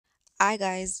Hi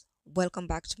guys, welcome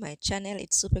back to my channel.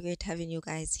 It's super great having you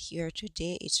guys here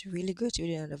today. It's really good to be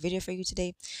doing another video for you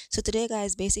today. So today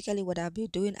guys, basically what I'll be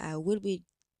doing, I will be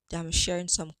sharing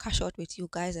some cash out with you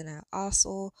guys, and I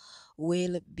also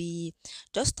will be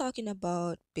just talking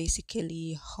about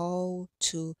basically how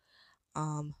to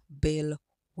build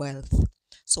wealth.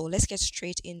 So let's get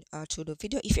straight in to the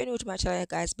video. If you're new to my channel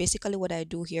guys, basically what I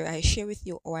do here, I share with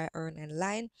you how I earn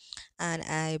online, and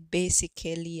I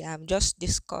basically just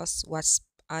discuss what's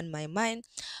on my mind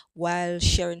while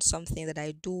sharing something that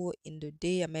I do in the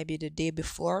day and maybe the day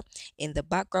before in the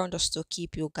background, just to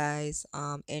keep you guys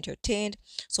entertained.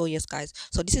 So yes guys,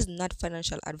 so this is not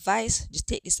financial advice, just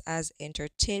take this as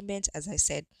entertainment, as I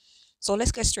said. So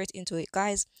let's get straight into it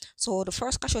guys. So the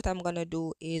first cash out I'm gonna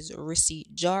do is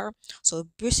receipt jar. So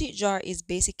receipt jar is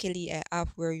basically an app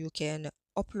where you can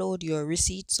upload your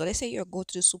receipt. So let's say you go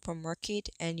to the supermarket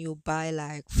and you buy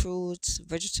like fruits,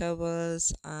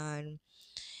 vegetables, and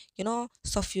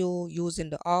stuff you use in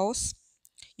the house.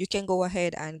 You can go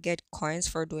ahead and get coins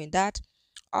for doing that.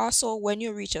 Also, when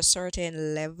you reach a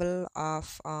certain level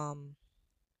of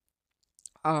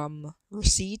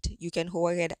receipt, you can go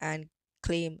ahead and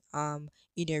claim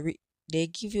in a they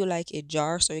give you like a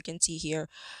jar, so you can see here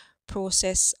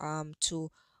process to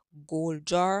gold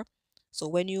jar. So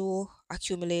when you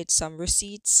accumulate some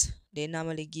receipts, they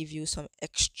normally give you some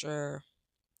extra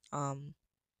um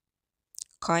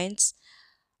coins.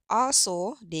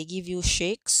 Also, they give you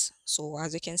shakes. So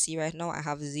as you can see right now, I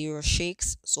have 0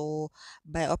 shakes. So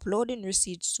by uploading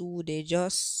receipts too, they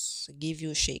just give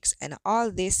you shakes. And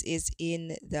all this is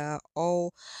in the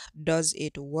how does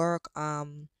it work?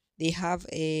 They have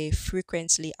a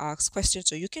frequently asked question,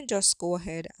 so you can just go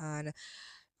ahead and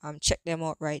check them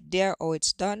out right there, or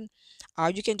it's done. Or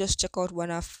you can just check out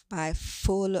one of my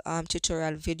full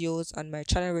tutorial videos on my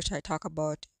channel, which I talk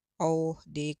about how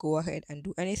they go ahead and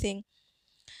do anything.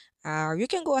 You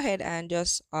can go ahead and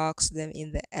just ask them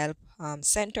in the help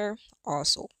center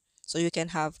also, so you can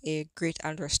have a great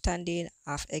understanding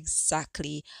of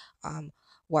exactly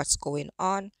what's going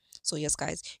on. So yes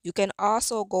guys, you can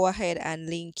also go ahead and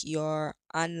link your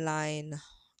online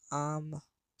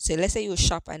say let's say you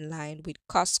shop online with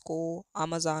Costco,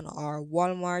 Amazon, or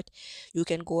Walmart. You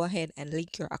can go ahead and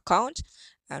link your account,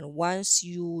 and once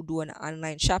you do an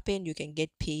online shopping, you can get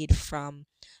paid from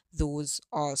those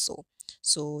also.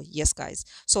 So yes guys,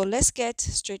 so let's get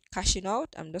straight cashing out.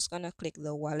 I'm just gonna click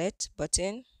the wallet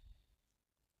button,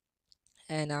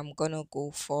 and I'm gonna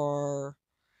go for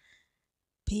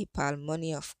PayPal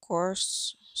money, of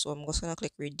course. So I'm just gonna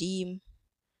click redeem.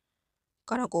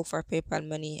 Gonna go for PayPal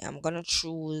money. I'm gonna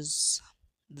choose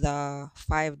the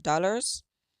 $5.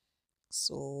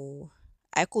 So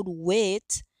I could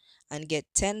wait and get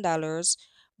 $10,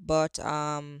 but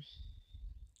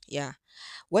yeah,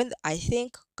 when I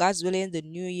think God's willing, the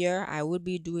new year, I will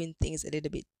be doing things a little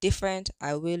bit different.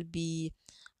 I will be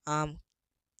um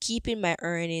keeping my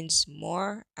earnings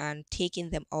more and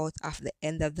taking them out at the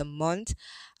end of the month.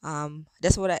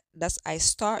 That's I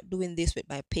start doing this with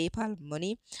my PayPal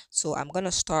money. So I'm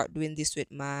gonna start doing this with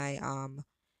my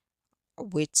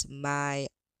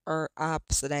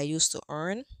apps that I used to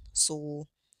earn. So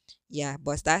yeah,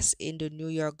 but that's in the new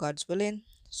year, God's willing.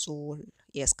 So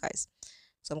yes guys,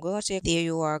 so I'm going to check. There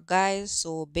you are guys.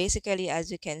 So basically, as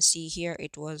you can see here,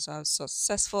 it was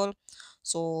successful.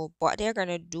 So what they're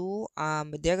gonna do,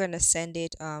 they're gonna send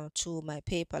it to my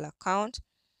PayPal account.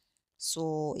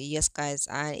 So yes guys,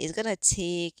 and it's gonna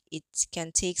take, it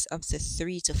can take up to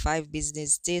 3 to 5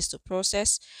 business days to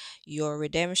process your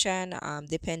redemption,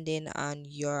 depending on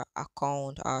your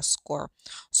account score.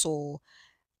 So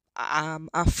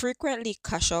I frequently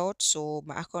cash out, so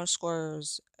my account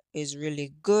scores is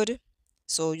really good.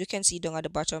 So you can see down at the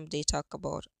bottom they talk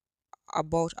about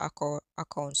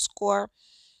account score.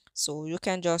 So you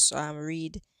can just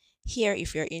read here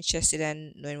if you're interested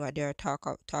in knowing what they're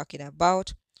talking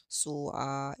about. So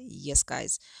yes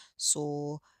guys,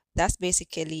 so that's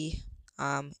basically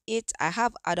it. I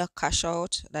have other cash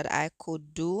out that I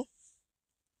could do.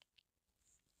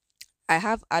 I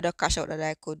have other cash out that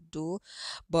I could do,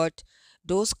 but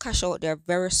those cash out, they're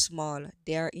very small.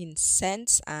 They're in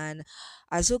cents, and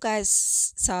as you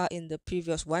guys saw in the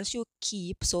previous, once you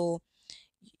keep, so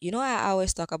I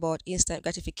always talk about instant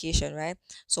gratification, right?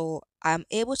 So I'm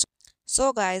able to.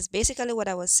 So guys, basically what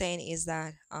I was saying is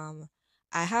that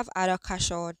I have other cash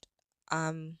out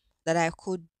that I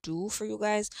could do for you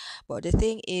guys, but the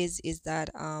thing is that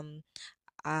um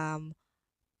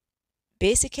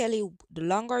basically the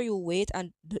longer you wait,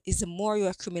 and is the more you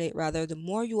accumulate, rather the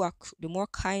more the more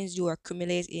coins you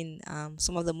accumulate in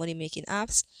some of the money making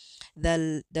apps,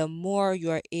 the more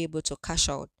you are able to cash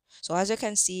out. So as you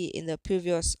can see in the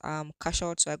previous cash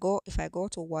out, so if I go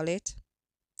to wallet,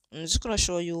 I'm just gonna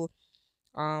show you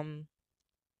um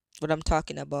what I'm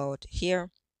talking about here.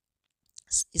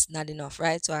 It's not enough,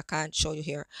 right? So I can't show you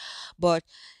here, but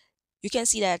you can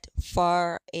see that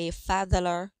for a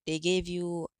 $5 they gave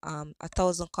you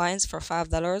 1,000 coins for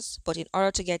 $5, but in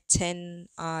order to get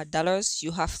 $10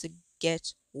 you have to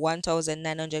get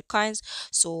 1,900 coins.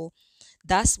 So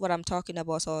that's what I'm talking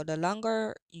about. So the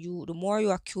more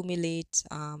you accumulate,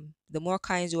 the more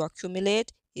coins you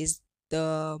accumulate is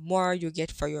the more you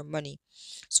get for your money.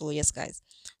 So yes guys,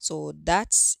 so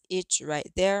that's it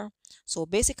right there. So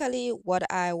basically what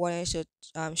I wanted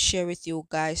to share with you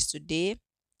guys today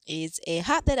is a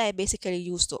hack that I basically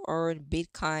use to earn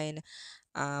Bitcoin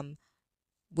um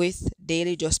with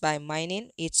daily just by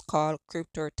mining. It's called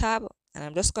Crypto Tab, and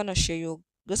I'm just gonna share you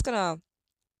just gonna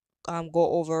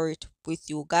go over it with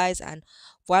you guys. And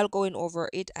while going over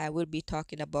it, I will be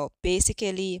talking about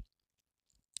basically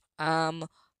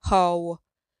how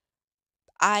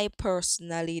I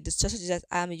personally, the strategy that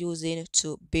I'm using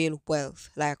to build wealth,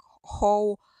 like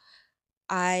how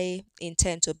I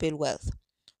intend to build wealth.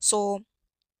 So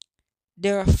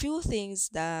there are a few things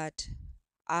that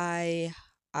I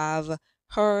have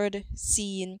heard,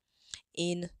 seen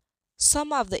in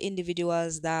some of the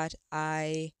individuals that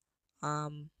I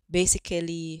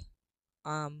basically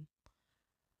um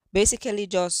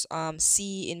just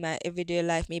see in my everyday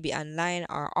life, maybe online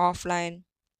or offline,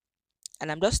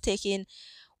 and I'm just taking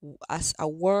as a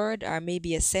word or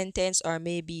maybe a sentence or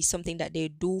maybe something that they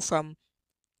do from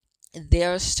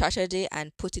their strategy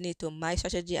and putting it to my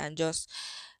strategy and just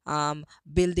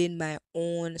building my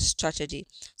own strategy.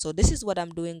 So this is what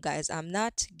I'm doing, guys. I'm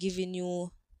not giving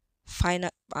you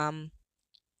final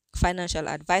financial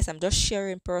advice. I'm just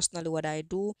sharing personally what I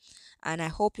do, and I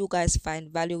hope you guys find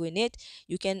value in it.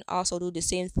 You can also do the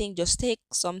same thing. Just take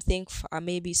something or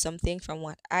maybe something from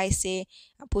what I say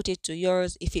and put it to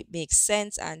yours if it makes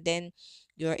sense, and then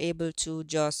you're able to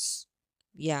just,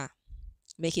 yeah,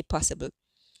 make it possible.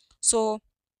 So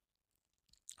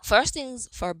first things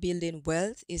for building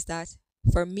wealth is that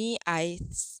for me, I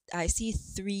see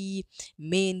three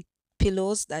main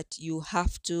pillars that you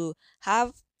have to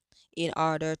have in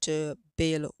order to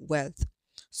build wealth.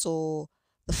 So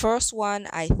the first one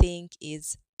I think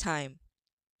is time.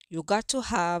 You got to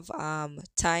have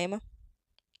time.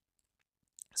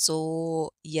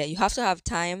 So yeah, you have to have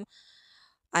time,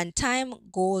 and time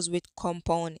goes with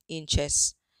compound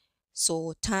interest.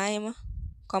 So time,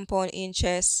 compound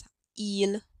interest,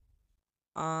 yield,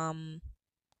 um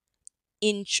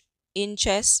inch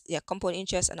interest, yeah, compound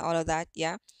interest and all of that,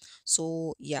 yeah.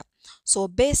 So yeah, so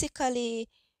basically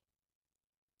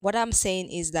what I'm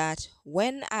saying is that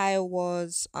when I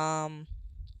was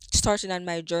starting on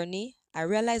my journey, I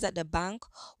realized that the bank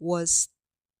was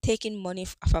taking money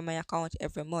from my account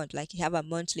every month. Like you have a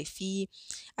monthly fee,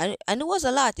 and it was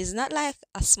a lot. It's not like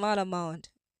a small amount.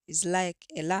 It's like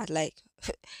a lot. Like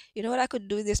you know what I could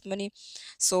do with this money.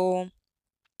 So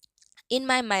in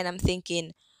my mind, I'm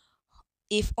thinking,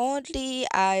 if only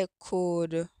I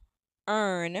could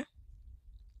earn,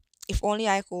 if only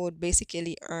I could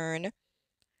basically earn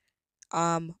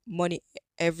money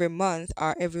every month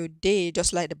or every day,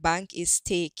 just like the bank is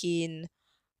taking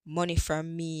money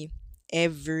from me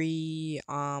every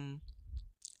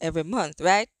month,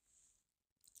 right?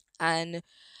 And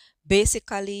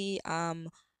basically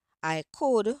I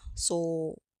could.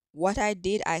 So what I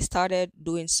did, I started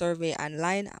doing survey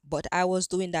online, but I was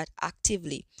doing that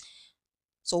actively.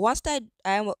 So once I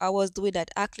was doing that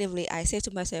actively, I said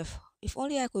to myself, if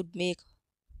only I could make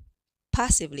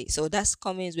passively. So that's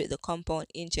coming with the compound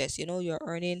interest. You know, you're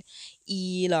earning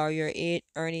yield or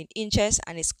earning interest,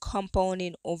 and it's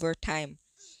compounding over time.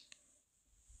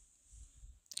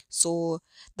 So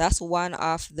that's one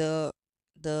of the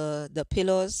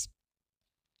pillars.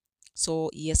 So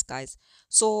yes guys,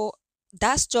 so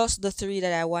that's just the three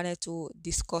that I wanted to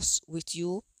discuss with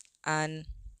you. And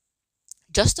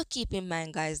just to keep in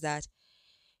mind, guys, that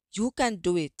you can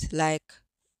do it. Like,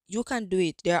 you can do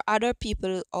it. There are other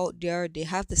people out there, they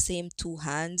have the same two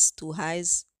hands, two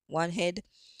eyes, one head,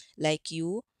 like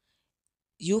you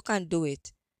can do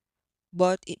it.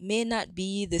 But it may not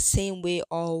be the same way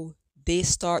all they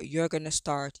start, you're gonna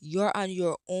start. You're on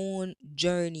your own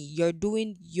journey. You're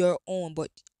doing your own,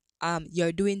 but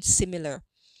you're doing similar.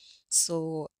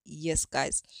 So yes,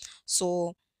 guys.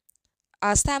 So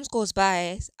as times goes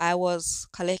by, I was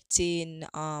collecting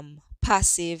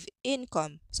passive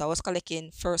income. So I was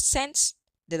collecting first cents,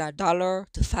 then $1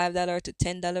 to $5 to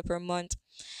 $10 per month.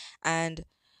 And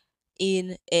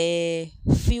in a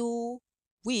few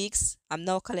weeks, I'm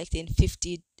now collecting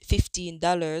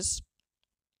 $15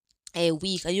 a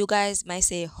week. And you guys might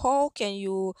say, how can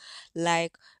you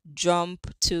like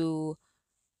jump to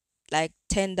like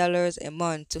 $10 a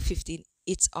month to 15?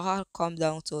 It's all come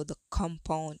down to the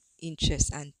compound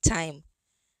interest and time.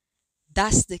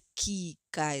 That's the key,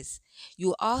 guys.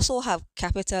 You also have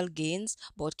capital gains,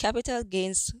 but capital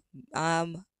gains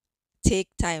um take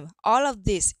time. All of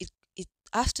this, it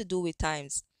has to do with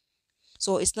times.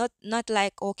 So it's not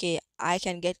like, okay, I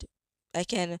can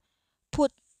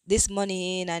put this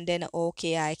money in, and then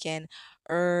okay, I can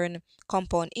earn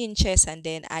compound interest, and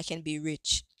then I can be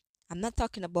rich. I'm not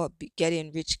talking about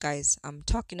getting rich, guys. I'm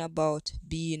talking about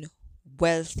being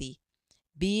wealthy,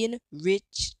 being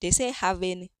rich. They say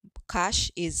having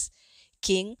cash is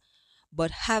king,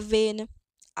 but having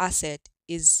asset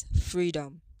is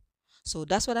freedom. So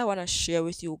that's what I want to share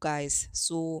with you guys.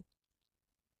 So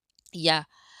yeah,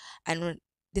 and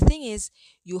the thing is,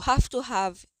 you have to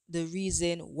have the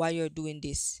reason why you're doing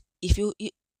this. If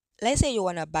let's say you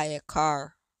want to buy a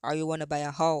car, or you want to buy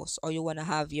a house, or you want to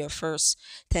have your first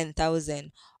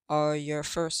 10,000 or your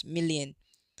first million,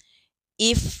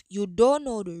 if you don't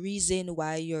know the reason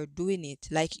why you're doing it,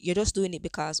 like you're just doing it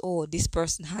because, oh, this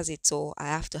person has it, so I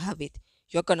have to have it,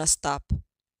 you're gonna stop.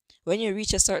 When you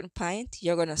reach a certain point,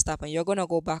 you're gonna stop and you're gonna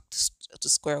go back to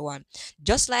square one.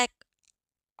 Just like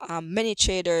many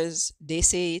traders, they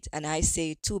say it, and I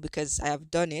say it too because I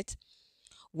have done it.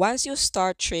 Once you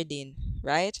start trading,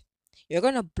 right, you're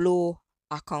gonna blow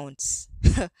accounts.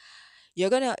 You're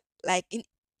gonna like in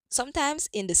sometimes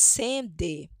in the same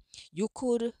day, you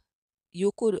could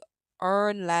you could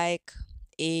earn like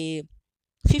a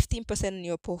 15% in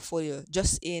your portfolio,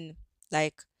 just in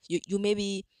like you may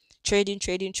be trading,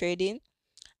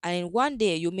 and in one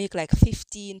day you make like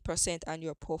 15% on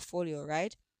your portfolio,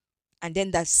 right? And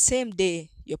then that same day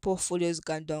your portfolio is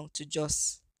gone down to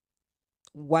just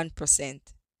 1%.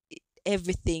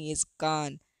 Everything is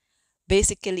gone.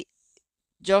 Basically,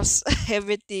 just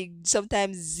everything.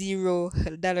 Sometimes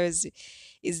 $0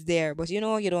 is there, but you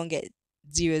don't get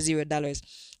 $0.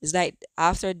 It's like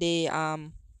after they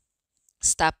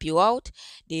stop you out,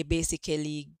 they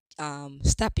basically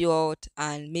stop you out,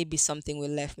 and maybe something will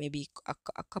left, maybe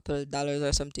a couple of dollars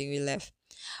or something will left.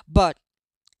 But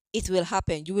it will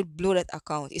happen. You will blow that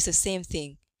account. It's the same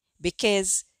thing,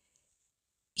 because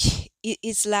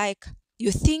it's like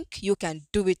you think you can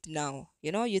do it now.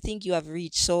 You think you have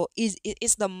reached. So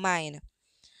it's the mind.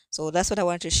 So that's what I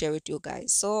want to share with you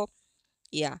guys. So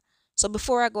yeah. So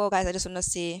before I go, guys, I just want to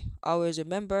say, always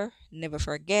remember, never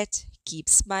forget, keep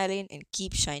smiling and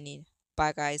keep shining.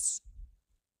 Bye, guys.